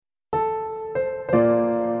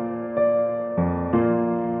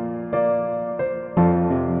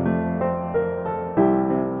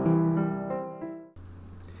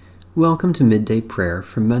Welcome to Midday Prayer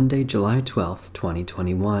for Monday, July 12th,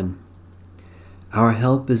 2021. Our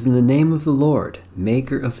help is in the name of the Lord,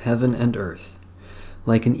 maker of heaven and earth.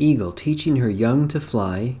 Like an eagle teaching her young to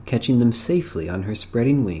fly, catching them safely on her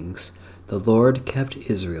spreading wings, the Lord kept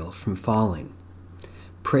Israel from falling.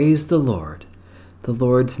 Praise the Lord. The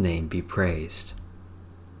Lord's name be praised.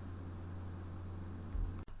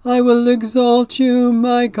 I will exalt you,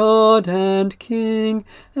 my God and King,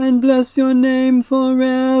 and bless your name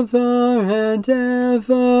forever and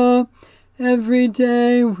ever. Every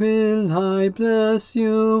day will I bless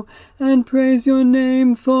you, and praise your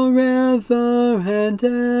name forever and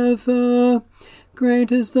ever.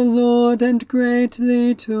 Great is the Lord, and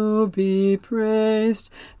greatly to be praised.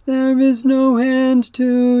 There is no end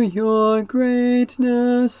to your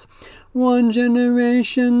greatness. One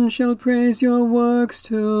generation shall praise your works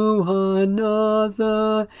to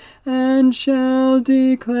another, and shall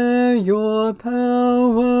declare your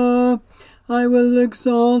power. I will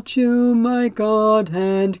exalt you, my God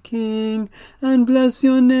and King, and bless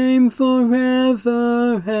your name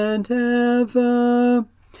forever and ever.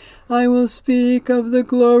 I will speak of the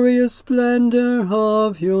glorious splendor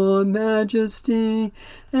of your majesty,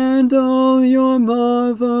 and all your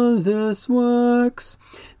marvelous works.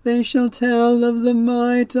 They shall tell of the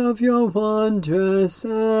might of your wondrous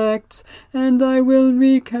acts, and I will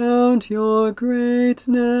recount your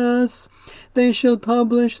greatness. They shall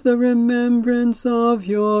publish the remembrance of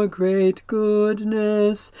your great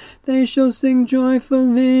goodness. They shall sing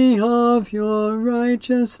joyfully of your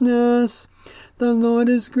righteousness. The Lord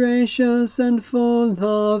is gracious and full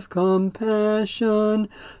of compassion,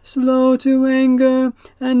 slow to anger,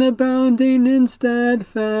 and abounding in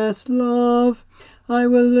steadfast love. I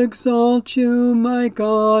will exalt you, my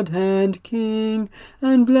God and King,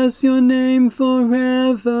 and bless your name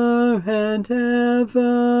forever and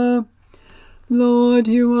ever. Lord,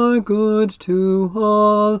 you are good to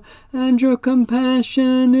all, and your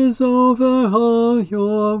compassion is over all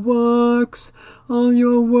your works. All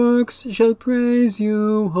your works shall praise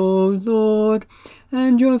you, O Lord,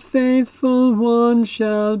 and your faithful ones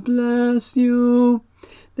shall bless you.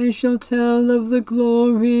 They shall tell of the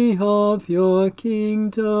glory of your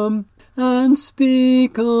kingdom, and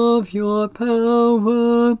speak of your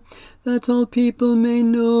power, that all people may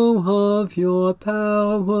know of your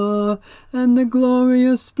power, and the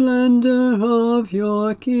glorious splendor of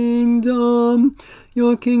your kingdom.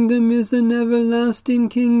 Your kingdom is an everlasting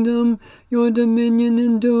kingdom. Your dominion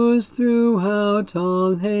endures throughout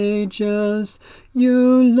all ages.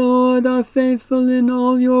 You, Lord, are faithful in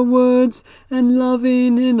all your words, and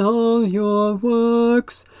loving in all your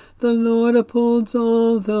works. The Lord upholds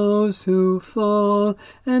all those who fall,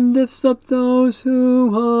 and lifts up those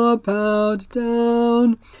who are bowed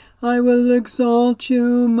down. I will exalt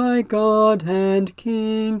you, my God and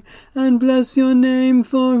King, and bless your name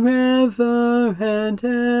forever and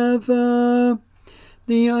ever.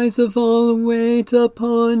 The eyes of all wait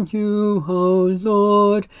upon you, O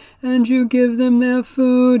Lord, and you give them their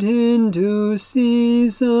food in due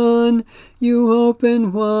season. You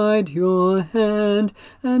open wide your hand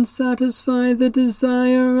and satisfy the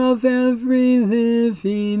desire of every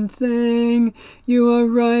living thing. You are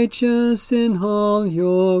righteous in all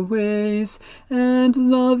your ways, and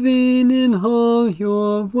loving in all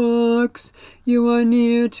your works. You are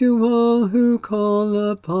near to all who call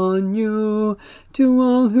upon you, to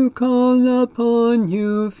all who call upon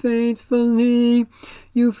you faithfully.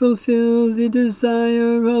 You fulfill the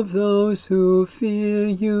desire of those who fear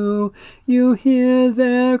you. You hear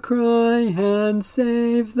their cry and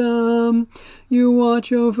save them. You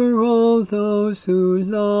watch over all those who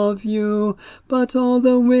love you, but all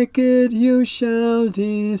the wicked you shall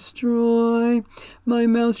destroy. My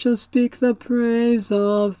mouth shall speak the praise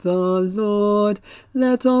of the Lord.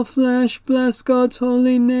 Let all flesh bless God's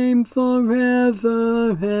holy name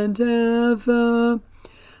forever and ever.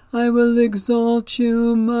 I will exalt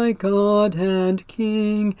you, my God and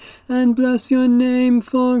King, and bless your name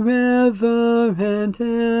forever and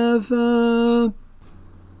ever.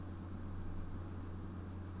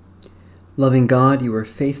 Loving God, you are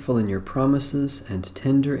faithful in your promises and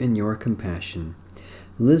tender in your compassion.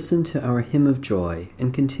 Listen to our hymn of joy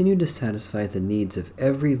and continue to satisfy the needs of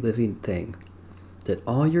every living thing, that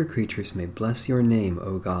all your creatures may bless your name,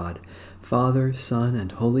 O God, Father, Son,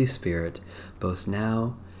 and Holy Spirit, both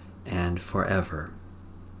now and forever.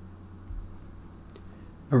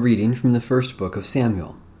 A reading from the first book of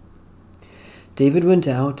Samuel. David went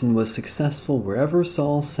out and was successful wherever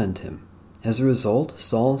Saul sent him. As a result,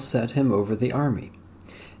 Saul set him over the army,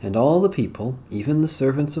 and all the people, even the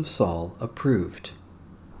servants of Saul, approved.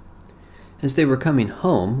 As they were coming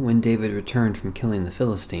home, when David returned from killing the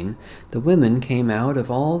Philistine, the women came out of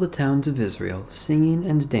all the towns of Israel, singing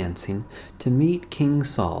and dancing, to meet King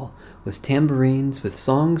Saul, with tambourines, with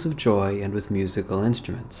songs of joy, and with musical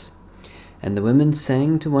instruments. And the women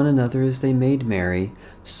sang to one another as they made merry,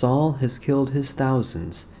 Saul has killed his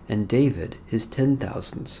thousands, and David his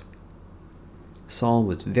 10,000s. Saul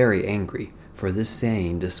was very angry, for this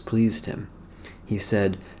saying displeased him. He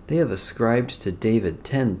said, They have ascribed to David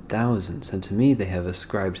 10,000s, and to me they have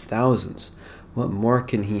ascribed thousands. What more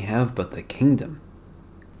can he have but the kingdom?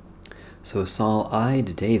 So Saul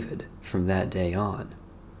eyed David from that day on.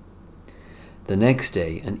 The next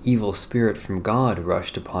day an evil spirit from God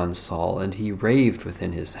rushed upon Saul, and he raved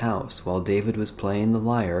within his house, while David was playing the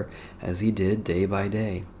lyre, as he did day by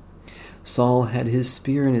day. Saul had his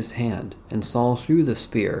spear in his hand, and Saul threw the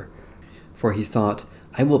spear, for he thought,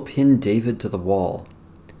 I will pin David to the wall.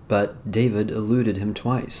 But David eluded him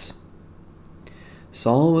twice.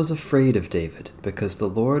 Saul was afraid of David, because the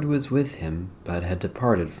Lord was with him, but had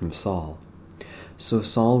departed from Saul. So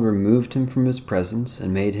Saul removed him from his presence,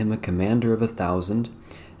 and made him a commander of 1,000,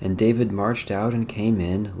 and David marched out and came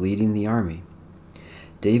in, leading the army.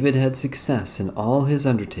 David had success in all his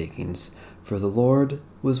undertakings, for the Lord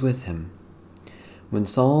was with him. When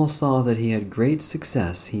Saul saw that he had great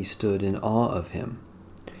success, he stood in awe of him.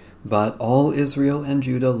 But all Israel and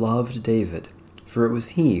Judah loved David, for it was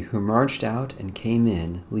he who marched out and came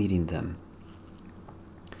in, leading them.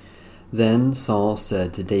 Then Saul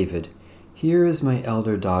said to David, Here is my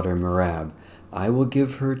elder daughter Merab. I will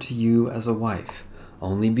give her to you as a wife.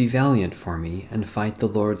 Only be valiant for me, and fight the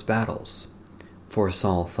Lord's battles. For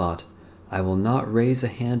Saul thought, I will not raise a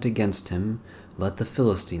hand against him. Let the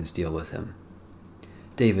Philistines deal with him.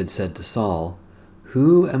 David said to Saul,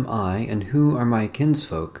 Who am I, and who are my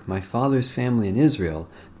kinsfolk, my father's family in Israel,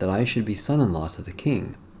 that I should be son-in-law to the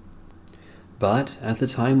king? But at the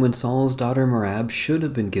time when Saul's daughter Merab should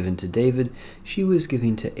have been given to David, she was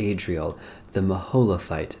given to Adriel, the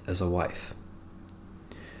Maholathite, as a wife.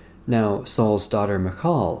 Now Saul's daughter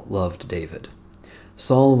Michal loved David.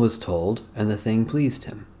 Saul was told, and the thing pleased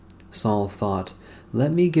him. Saul thought,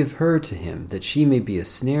 Let me give her to him, that she may be a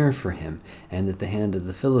snare for him, and that the hand of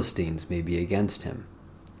the Philistines may be against him.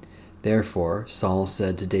 Therefore Saul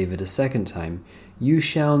said to David a second time, You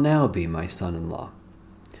shall now be my son-in-law.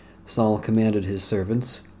 Saul commanded his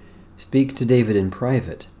servants, Speak to David in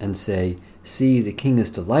private, and say, See, the king is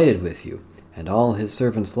delighted with you, and all his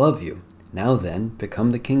servants love you. Now then,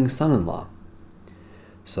 become the king's son-in-law.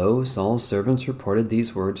 So Saul's servants reported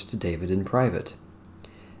these words to David in private.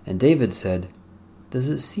 And David said, Does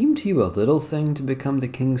it seem to you a little thing to become the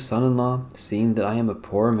king's son-in-law, seeing that I am a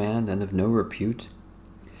poor man and of no repute?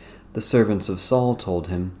 The servants of Saul told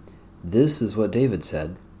him, This is what David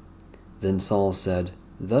said. Then Saul said,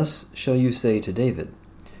 Thus shall you say to David,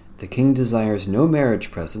 The king desires no marriage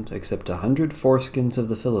present except 100 foreskins of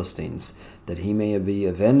the Philistines, that he may be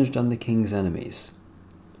avenged on the king's enemies.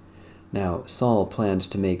 Now Saul planned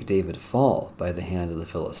to make David fall by the hand of the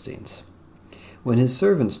Philistines. When his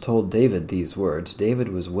servants told David these words, David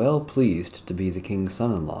was well pleased to be the king's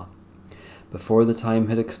son-in-law. Before the time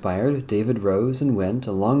had expired, David rose and went,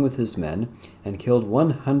 along with his men, and killed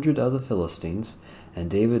 100 of the Philistines, and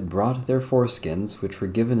David brought their foreskins, which were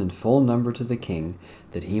given in full number to the king,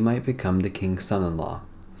 that he might become the king's son-in-law.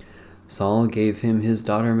 Saul gave him his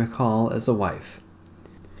daughter Michal as a wife.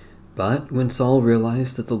 But when Saul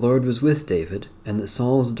realized that the Lord was with David, and that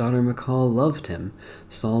Saul's daughter Michal loved him,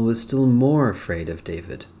 Saul was still more afraid of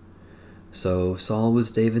David. So Saul was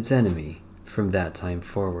David's enemy from that time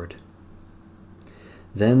forward.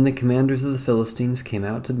 Then the commanders of the Philistines came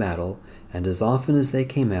out to battle, and as often as they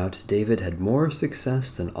came out, David had more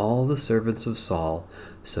success than all the servants of Saul,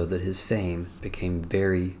 so that his fame became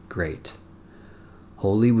very great.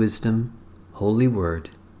 Holy wisdom, holy word,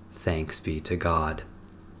 thanks be to God.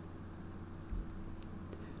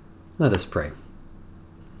 Let us pray.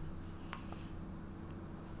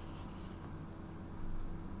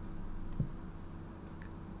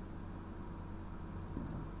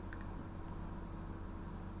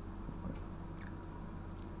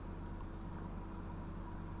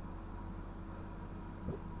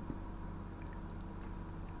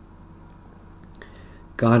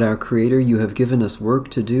 God, our Creator, you have given us work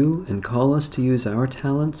to do and call us to use our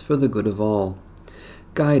talents for the good of all.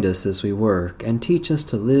 Guide us as we work and teach us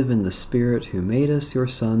to live in the Spirit who made us your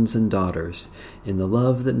sons and daughters, in the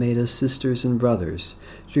love that made us sisters and brothers,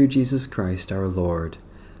 through Jesus Christ our Lord.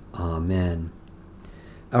 Amen.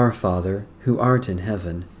 Our Father, who art in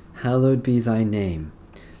heaven, hallowed be thy name.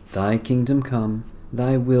 Thy kingdom come,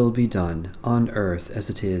 thy will be done, on earth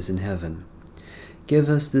as it is in heaven. Give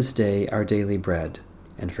us this day our daily bread,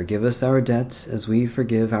 and forgive us our debts as we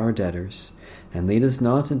forgive our debtors. And lead us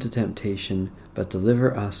not into temptation, but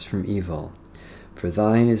deliver us from evil. For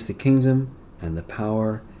thine is the kingdom, and the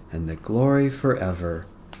power, and the glory forever.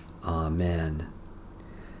 Amen.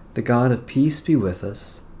 The God of peace be with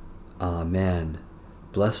us. Amen.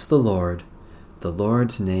 Bless the Lord. The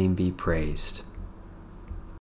Lord's name be praised.